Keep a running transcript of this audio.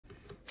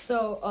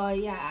So,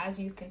 yeah, as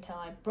you can tell,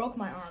 I broke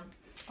my arm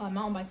on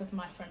mountain bike with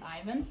my friend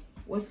Ivan.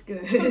 What's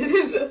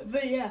good?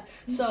 But yeah,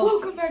 so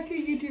welcome back to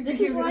YouTube. this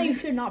is why you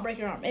should not break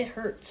your arm. It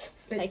hurts.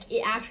 Like,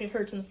 it actually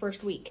hurts in the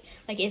first week.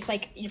 Like, it's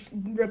like you're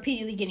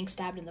repeatedly getting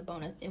stabbed in the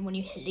bone, and when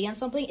you hit against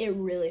something, it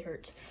really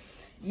hurts.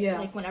 Yeah.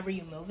 Like, whenever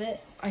you move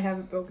it. I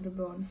haven't broken a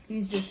bone.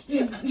 He's just.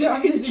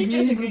 I'm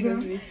just agreeing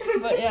with me.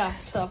 But yeah,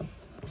 so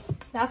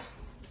that's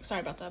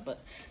sorry about that,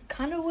 but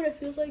kind of what it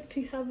feels like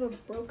to have a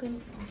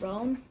broken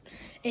bone,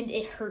 and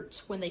it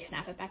hurts when they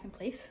snap it back in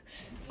place.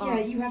 Yeah,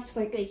 you have to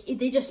like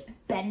they just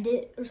bend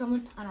it or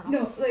something. I don't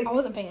know. No, like I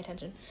wasn't paying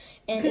attention,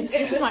 and this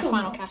is my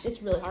final cast.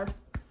 It's really hard.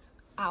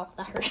 Ow,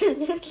 that hurt.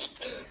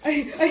 I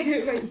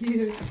hit my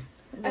ear.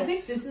 I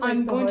think this is. Like,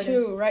 I'm going hardest.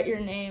 to write your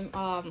name,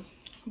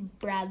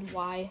 Brad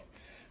Y.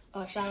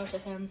 Shout out to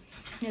him.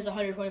 He has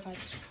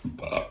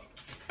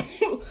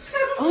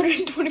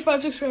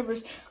 125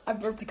 subscribers. I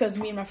burped because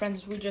me and my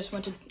friends, we just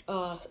went to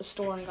a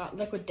store and got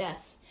Liquid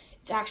Death.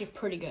 It's actually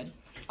pretty good.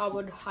 I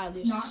would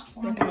highly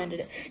recommend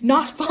it.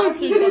 Not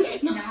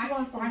sponsored. Not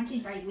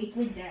sponsored by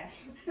Liquid Death.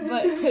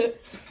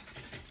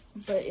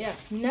 But yeah,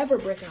 never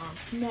break an arm.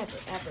 Never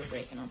ever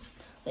break an arm.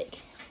 Like,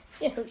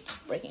 it hurts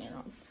breaking an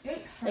arm.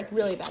 Like,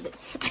 really badly.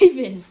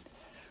 Ivan.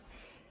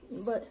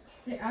 But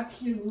it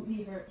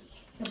absolutely hurts.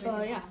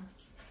 yeah,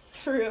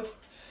 for real.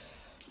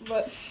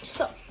 But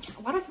so,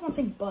 why do I keep on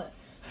saying but?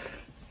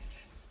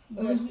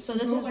 So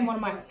this is one of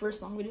my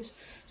first long videos.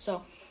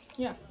 So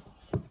yeah.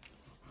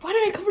 Why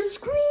did I cover the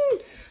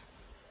screen?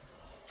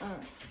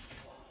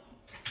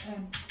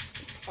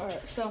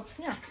 Alright, so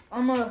yeah,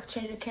 I'm gonna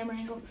change the camera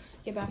angle,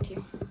 get back to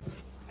you.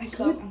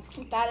 So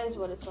that is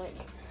what it's like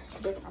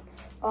to break an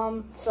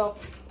arm. So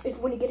if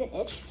when you get an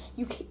itch,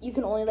 you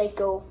can only like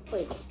go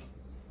like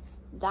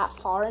that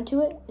far into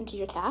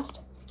your cast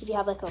if you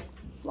have like a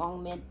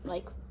long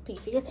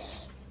pinky finger,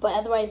 but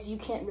otherwise you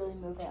can't really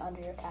move it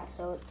under your cast.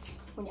 So it's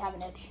when you have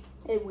an itch,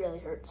 it really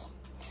hurts.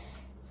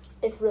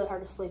 It's really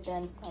hard to sleep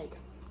in, like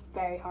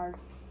very hard.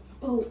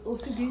 Oh,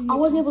 also I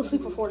wasn't able to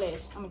sleep for 4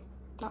 days. I mean,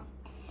 not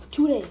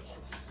 2 days.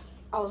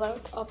 I was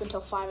up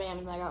until 5 a.m.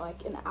 and I got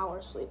like an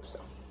hour's sleep. So.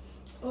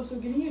 Also,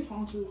 getting your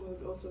tonsils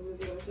removed also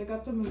really hurts. I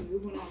got them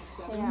removed when I was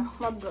 7. Yeah,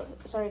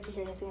 sorry if you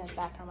hear anything in the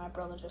background. My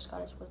brother just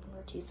got his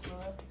wisdom teeth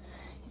removed.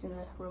 He's in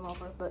the room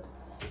over, but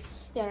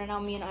yeah, right now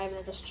me and Ivan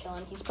are just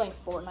chilling. He's playing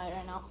Fortnite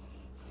right now,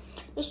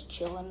 just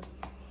chilling.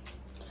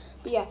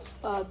 But yeah,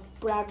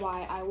 Brad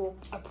Y.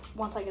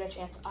 Once I get a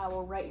chance, I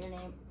will write your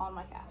name on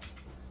my cast.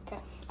 Okay,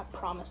 I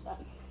promise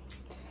that.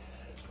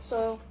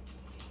 So,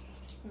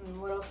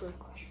 what else were the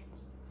questions?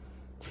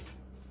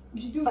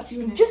 You should do a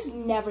Q&A. Just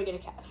never get a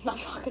cast. I'm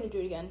not gonna do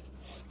it again.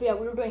 But yeah,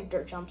 we were doing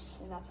dirt jumps,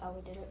 and that's how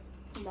we did it.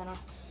 And then I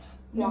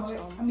walked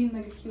home. I mean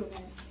like a Q&A.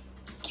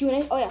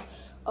 Q&A? Oh yeah.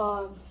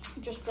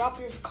 Just drop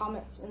your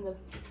comments in the.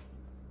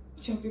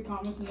 Drop your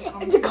comments in the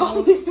comments. In the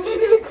comments. In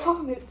the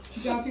comments.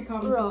 Drop your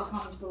comments in the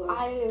comments below.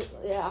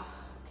 Yeah.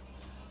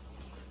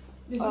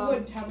 This is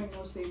what having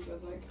no save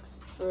feels like.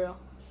 For real.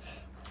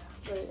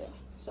 But yeah.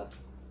 So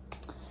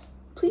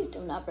please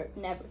do never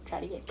try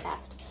to get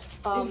cast.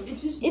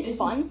 It's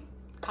fun,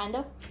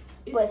 kinda,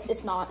 but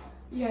it's not.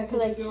 Yeah, because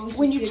like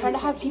when you try to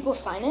have people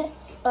sign it,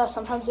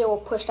 sometimes they will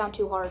push down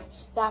too hard.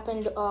 That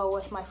happened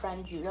with my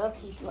friend Judah.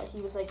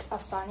 He was like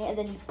signing it, and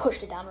then he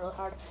pushed it down really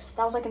hard.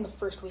 That was like in the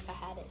first week I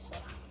had it. So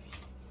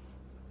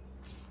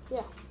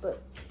yeah,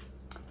 but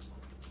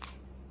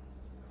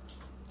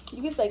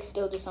you could like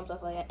still do some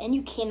stuff like that, and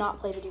you cannot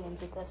play video games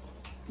with this.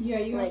 Yeah,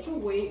 you have to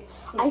wait.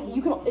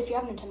 You can if you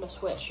have a Nintendo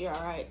Switch, you're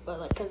alright. But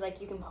like, cause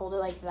like you can hold it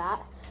like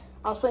that.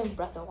 I was playing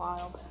Breath of the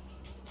Wild.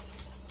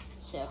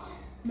 So.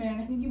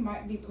 Man, I think you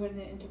might be putting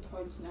it into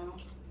parts now.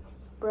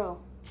 Bro,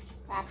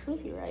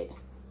 actually, you're right.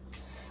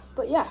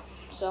 But yeah,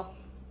 so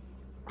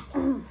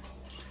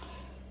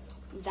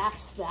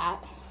that's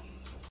that.